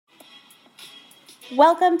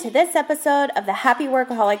Welcome to this episode of the Happy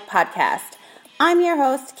Workaholic Podcast. I'm your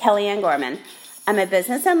host, Kellyanne Gorman. I'm a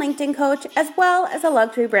business and LinkedIn coach as well as a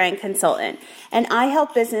luxury brand consultant, and I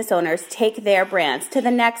help business owners take their brands to the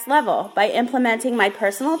next level by implementing my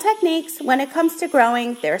personal techniques when it comes to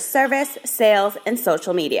growing their service, sales, and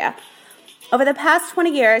social media. Over the past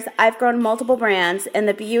 20 years, I've grown multiple brands in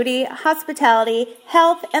the beauty, hospitality,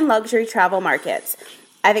 health, and luxury travel markets.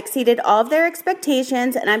 I've exceeded all of their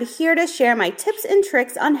expectations, and I'm here to share my tips and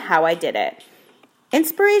tricks on how I did it.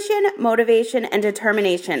 Inspiration, motivation, and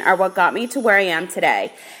determination are what got me to where I am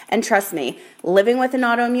today. And trust me, living with an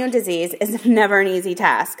autoimmune disease is never an easy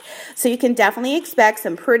task. So you can definitely expect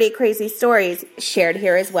some pretty crazy stories shared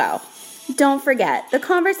here as well. Don't forget, the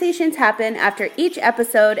conversations happen after each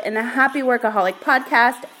episode in the Happy Workaholic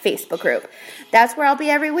Podcast Facebook group. That's where I'll be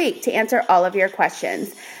every week to answer all of your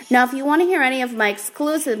questions. Now, if you want to hear any of my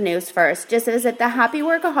exclusive news first, just visit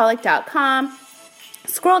thehappyworkaholic.com,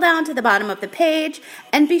 scroll down to the bottom of the page,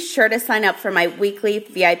 and be sure to sign up for my weekly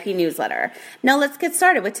VIP newsletter. Now, let's get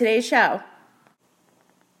started with today's show.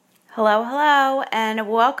 Hello, and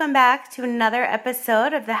welcome back to another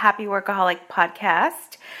episode of the Happy Workaholic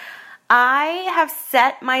Podcast. I have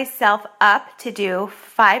set myself up to do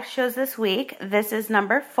 5 shows this week. This is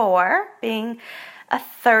number 4, being a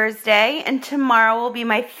Thursday, and tomorrow will be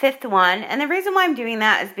my 5th one. And the reason why I'm doing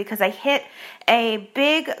that is because I hit a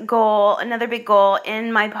big goal, another big goal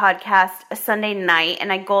in my podcast a Sunday night,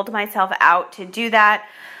 and I goaled myself out to do that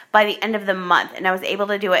by the end of the month, and I was able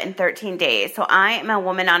to do it in 13 days. So I am a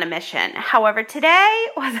woman on a mission. However, today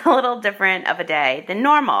was a little different of a day than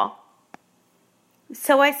normal.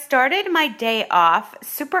 So I started my day off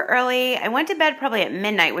super early. I went to bed probably at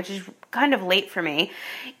midnight, which is kind of late for me.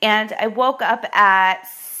 And I woke up at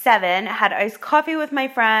 7, had iced coffee with my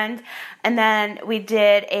friend, and then we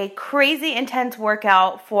did a crazy intense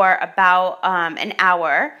workout for about an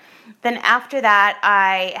hour. Then after that,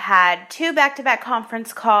 I had 2 back-to-back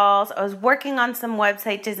conference calls. I was working on some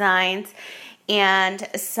website designs and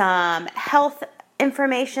some health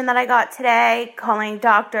information that I got today, calling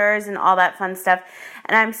doctors and all that fun stuff.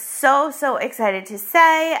 And I'm so excited to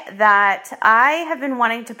say that I have been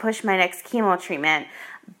wanting to push my next chemo treatment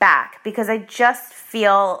back because I just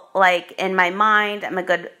feel like in my mind I'm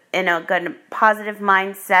in a good positive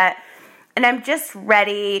mindset, and I'm just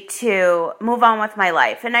ready to move on with my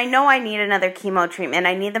life. And I know I need another chemo treatment.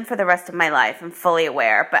 I need them for the rest of my life. I'm fully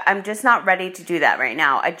aware, but I'm just not ready to do that right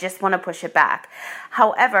now. I just want to push it back.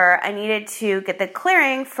 However, I needed to get the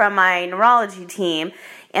clearing from my neurology team,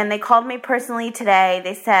 and they called me personally today.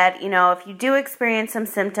 They said, if you do experience some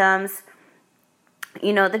symptoms,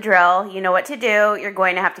 you know the drill, you know what to do. You're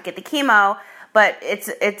going to have to get the chemo. But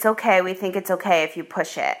it's okay. We think it's okay if you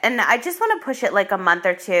push it. And I just want to push it like a month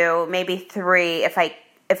or 2, maybe 3 if I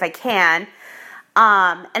can.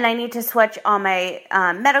 And I need to switch all my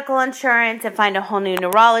medical insurance and find a whole new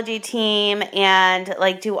neurology team and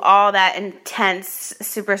do all that intense,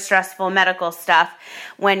 super stressful medical stuff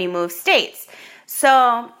when you move states.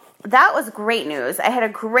 So that was great news. I had a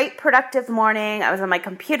great productive morning. I was on my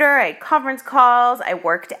computer. I had conference calls. I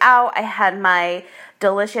worked out. I had my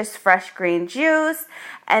delicious fresh green juice,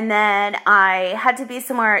 and then I had to be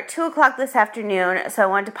somewhere at 2 o'clock this afternoon, so I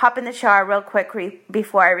wanted to pop in the shower real quick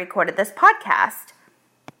before I recorded this podcast.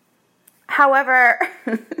 However,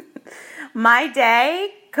 my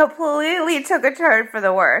day completely took a turn for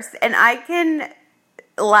the worse, and I can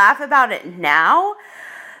laugh about it now.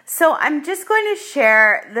 So I'm just going to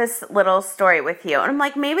share this little story with you. And I'm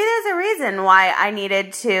like, maybe there's a reason why I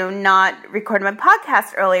needed to not record my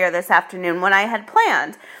podcast earlier this afternoon when I had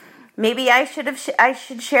planned. Maybe I should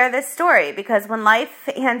share this story, because when life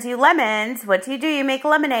hands you lemons, what do? You make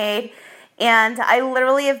lemonade. And I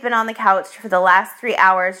literally have been on the couch for the last 3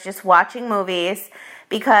 hours just watching movies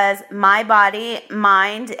because my body,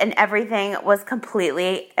 mind, and everything was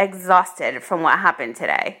completely exhausted from what happened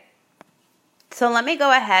today. So let me go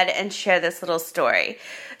ahead and share this little story.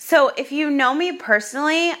 So if you know me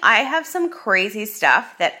personally, I have some crazy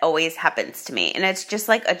stuff that always happens to me. And it's just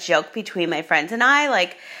like a joke between my friends and I,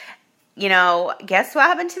 guess what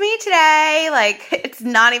happened to me today? It's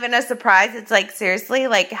not even a surprise. It's seriously,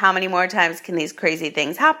 how many more times can these crazy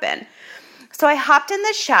things happen? So I hopped in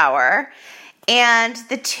the shower, and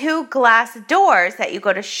the 2 glass doors that you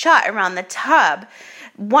go to shut around the tub,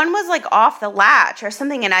 one was off the latch or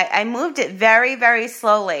something, and I moved it very, very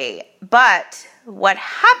slowly. But what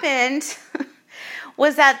happened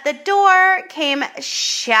was that the door came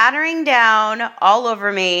shattering down all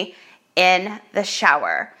over me in the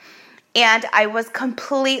shower. And I was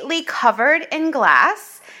completely covered in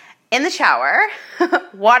glass, in the shower,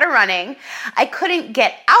 water running. I couldn't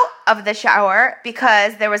get out of the shower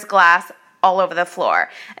because there was glass all over the floor,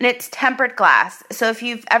 and it's tempered glass. So if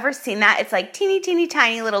you've ever seen that, it's like teeny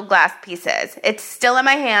tiny little glass pieces. It's still in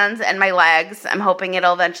my hands and my legs. I'm hoping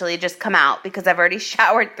it'll eventually just come out because I've already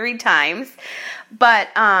showered 3 times. But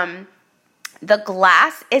the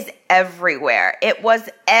glass is everywhere. It was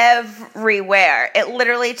everywhere. It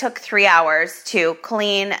literally took 3 hours to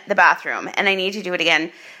clean the bathroom, and I need to do it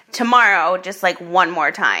again tomorrow, just like one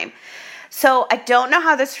more time. So I don't know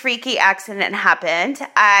how this freaky accident happened.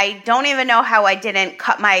 I don't even know how I didn't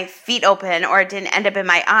cut my feet open or it didn't end up in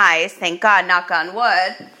my eyes. Thank God, knock on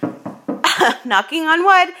wood. Knocking on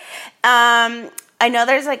wood. I know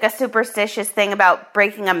there's like a superstitious thing about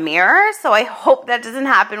breaking a mirror, so I hope that doesn't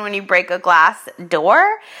happen when you break a glass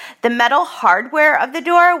door. The metal hardware of the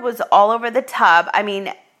door was all over the tub. I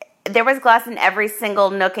mean, there was glass in every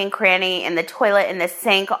single nook and cranny, in the toilet, in the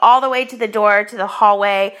sink, all the way to the door, to the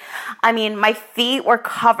hallway. I mean, my feet were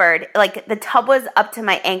covered. Like, the tub was up to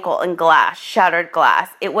my ankle in glass, shattered glass.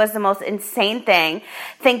 It was the most insane thing.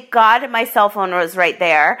 Thank God my cell phone was right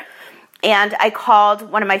there. And I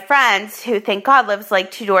called one of my friends who, thank God, lives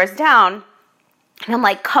like 2 doors down. And I'm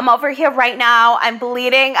like, come over here right now. I'm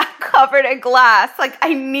bleeding. I'm covered in glass. Like,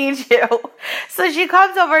 I need you. So she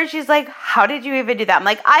comes over and she's like, how did you even do that? I'm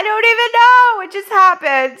like, I don't even know. It just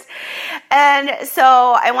happened. And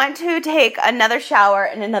so I went to take another shower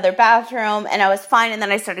in another bathroom and I was fine. And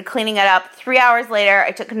then I started cleaning it up. 3 hours later,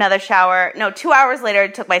 I took another shower. No, 2 hours later, I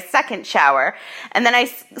took my second shower. And then I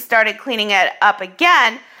started cleaning it up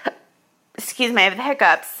again. Excuse me, I have the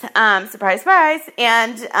hiccups. Surprise, surprise.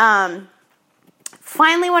 And,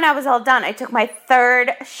 finally, when I was all done, I took my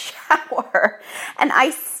 3rd shower, and I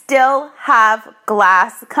still have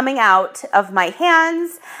glass coming out of my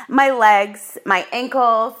hands, my legs, my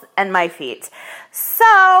ankles, and my feet.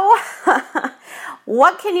 So,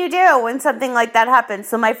 what can you do when something like that happens?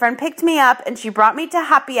 So my friend picked me up, and she brought me to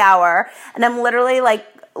happy hour, and I'm literally like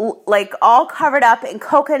all covered up in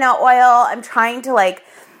coconut oil. I'm trying to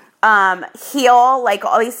heal like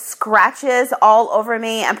all these scratches all over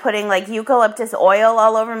me. I'm putting like eucalyptus oil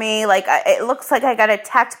all over me. Like it looks like I got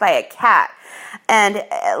attacked by a cat. And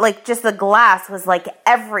like just the glass was like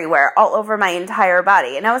everywhere, all over my entire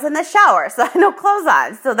body. And I was in the shower, so I had no clothes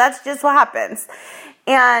on. So that's just what happens.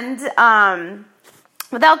 And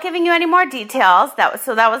without giving you any more details, that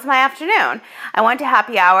was my afternoon. I went to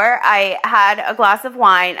happy hour. I had a glass of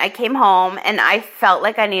wine. I came home, and I felt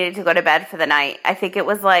like I needed to go to bed for the night. I think it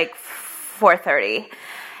was like 4:30.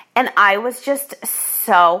 And I was just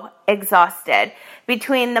so exhausted.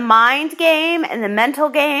 Between the mind game and the mental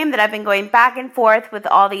game that I've been going back and forth with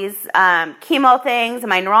all these chemo things and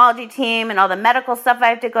my neurology team and all the medical stuff I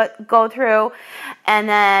have to go through, and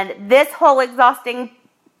then this whole exhausting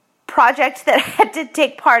project that I had to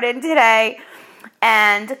take part in today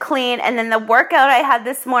and clean, and then the workout I had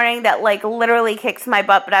this morning that like literally kicks my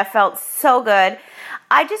butt, but I felt so good.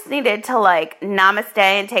 I just needed to like namaste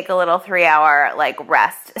and take a little 3-hour like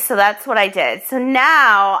rest. So that's what I did. So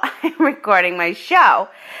now I'm recording my show.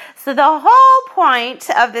 So the whole point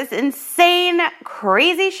of this insane,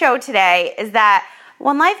 crazy show today is that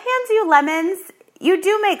when life hands you lemons, you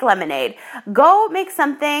do make lemonade. Go make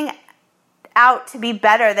something out to be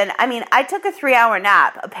better than, I took a 3-hour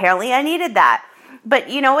nap. Apparently I needed that. But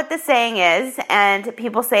you know what the saying is, and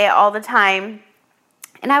people say it all the time,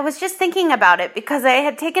 and I was just thinking about it because I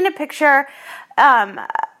had taken a picture of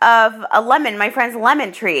a lemon, my friend's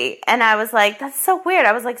lemon tree, and I was like, that's so weird.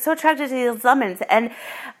 I was like so attracted to these lemons, and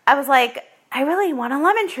I was like, I really want a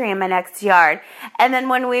lemon tree in my next yard. And then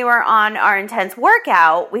when we were on our intense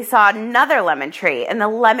workout, we saw another lemon tree, and the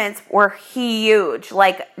lemons were huge,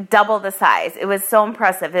 like double the size. It was so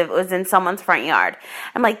impressive. It was in someone's front yard.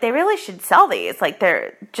 I'm like, they really should sell these. Like,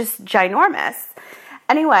 they're just ginormous.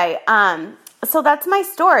 Anyway, so that's my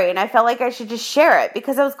story, and I felt like I should just share it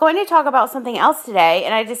because I was going to talk about something else today,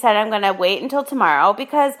 and I decided I'm going to wait until tomorrow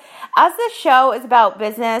because as this show is about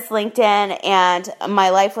business, LinkedIn, and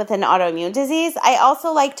my life with an autoimmune disease, I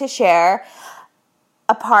also like to share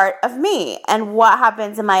a part of me and what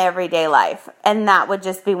happens in my everyday life, and that would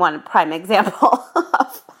just be one prime example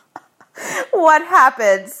of what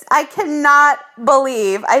happens. I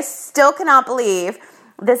still cannot believe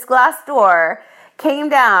this glass door came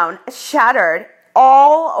down, shattered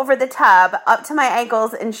all over the tub, up to my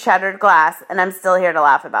ankles in shattered glass, and I'm still here to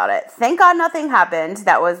laugh about it. Thank God nothing happened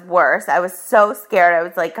that was worse. I was so scared. I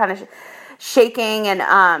was like kind of shaking, and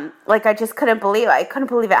I just couldn't believe it. I couldn't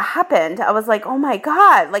believe it happened. I was like, oh my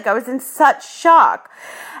God, like I was in such shock.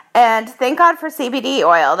 And thank God for CBD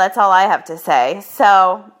oil. That's all I have to say.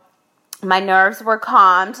 So My nerves were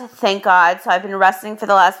calmed, thank God. So I've been resting for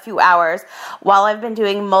the last few hours while I've been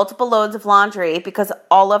doing multiple loads of laundry because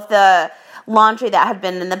all of the laundry that had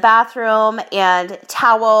been in the bathroom and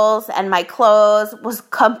towels and my clothes was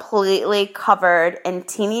completely covered in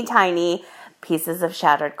teeny tiny pieces of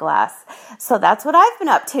shattered glass. So that's what I've been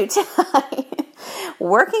up to tonight.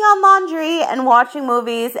 Working on laundry and watching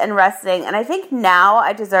movies and resting. And I think now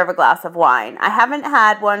I deserve a glass of wine. I haven't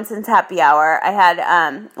had one since happy hour. I had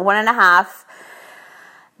 1.5.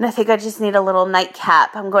 And I think I just need a little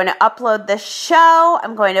nightcap. I'm going to upload this show.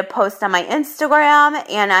 I'm going to post on my Instagram.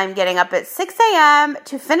 And I'm getting up at 6 a.m.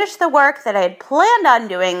 to finish the work that I had planned on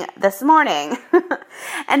doing this morning.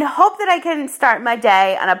 And hope that I can start my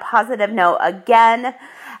day on a positive note again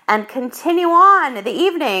and continue on the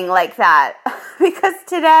evening like that. Because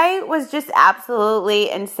today was just absolutely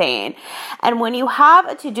insane. And when you have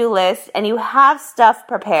a to-do list and you have stuff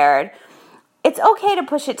prepared, it's okay to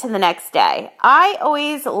push it to the next day. I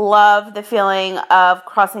always love the feeling of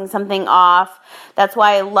crossing something off. That's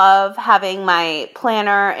why I love having my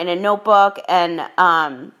planner in a notebook and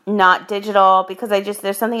not digital, because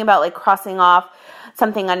there's something about like crossing off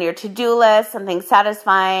something on your to-do list, something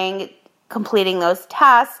satisfying, completing those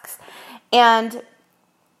tasks. And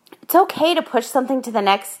it's okay to push something to the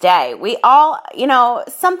next day. We all,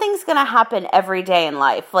 something's going to happen every day in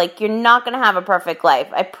life. Like, you're not going to have a perfect life.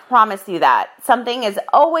 I promise you that. Something is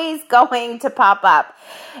always going to pop up.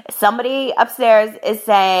 Somebody upstairs is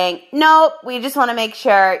saying, nope, we just want to make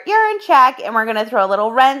sure you're in check, and we're going to throw a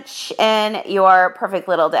little wrench in your perfect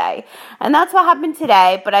little day. And that's what happened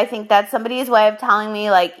today. But I think that's somebody's way of telling me,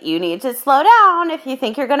 like, you need to slow down if you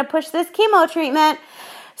think you're going to push this chemo treatment.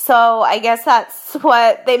 So I guess that's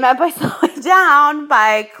what they meant by slowing down,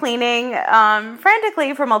 by cleaning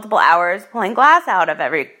frantically for multiple hours, pulling glass out of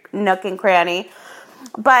every nook and cranny.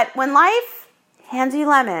 But when life hands you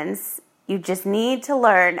lemons, you just need to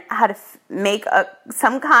learn how to make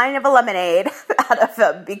some kind of a lemonade out of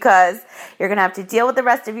them, because you're going to have to deal with the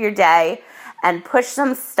rest of your day and push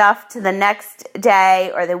some stuff to the next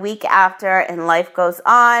day or the week after, and life goes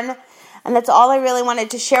on. And that's all I really wanted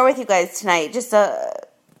to share with you guys tonight. Just a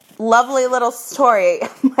lovely little story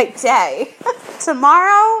of my day.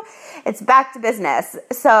 Tomorrow, it's back to business.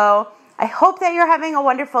 So I hope that you're having a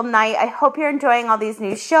wonderful night. I hope you're enjoying all these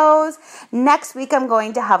new shows. Next week, I'm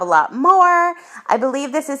going to have a lot more. I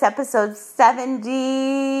believe this is episode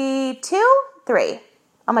 72? 3.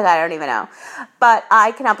 Oh my God, I don't even know. But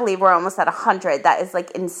I cannot believe we're almost at 100. That is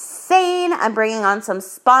like insane. I'm bringing on some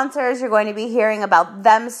sponsors. You're going to be hearing about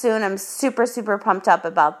them soon. I'm super, super pumped up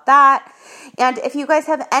about that. And if you guys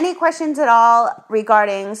have any questions at all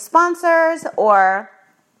regarding sponsors or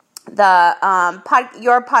the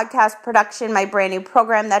your podcast production, my brand new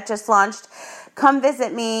program that just launched, come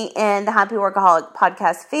visit me in the Happy Workaholic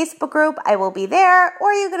Podcast Facebook group. I will be there.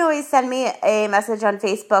 Or you can always send me a message on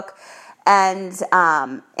Facebook and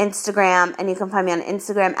Instagram, and you can find me on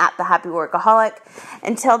Instagram at The Happy Workaholic.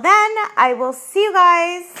 Until then, I will see you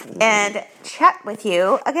guys and chat with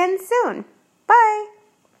you again soon. Bye.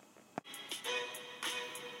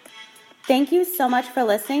 Thank you so much for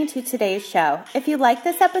listening to today's show. If you like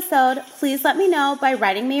this episode, please let me know by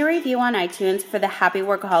writing me a review on iTunes for the Happy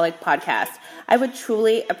Workaholic Podcast. I would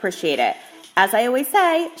truly appreciate it. As I always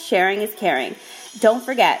say, sharing is caring. Don't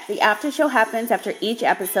forget, the after show happens after each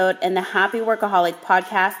episode in the Happy Workaholic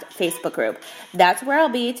Podcast Facebook group. That's where I'll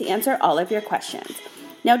be to answer all of your questions.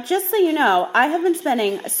 Now, just so you know, I have been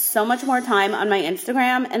spending so much more time on my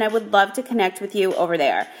Instagram, and I would love to connect with you over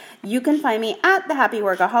there. You can find me at The Happy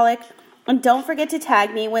Workaholic, and don't forget to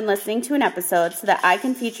tag me when listening to an episode so that I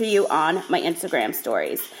can feature you on my Instagram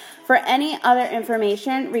stories. For any other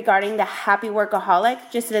information regarding the Happy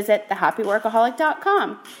Workaholic, just visit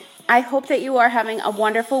thehappyworkaholic.com. I hope that you are having a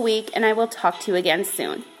wonderful week, and I will talk to you again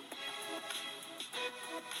soon.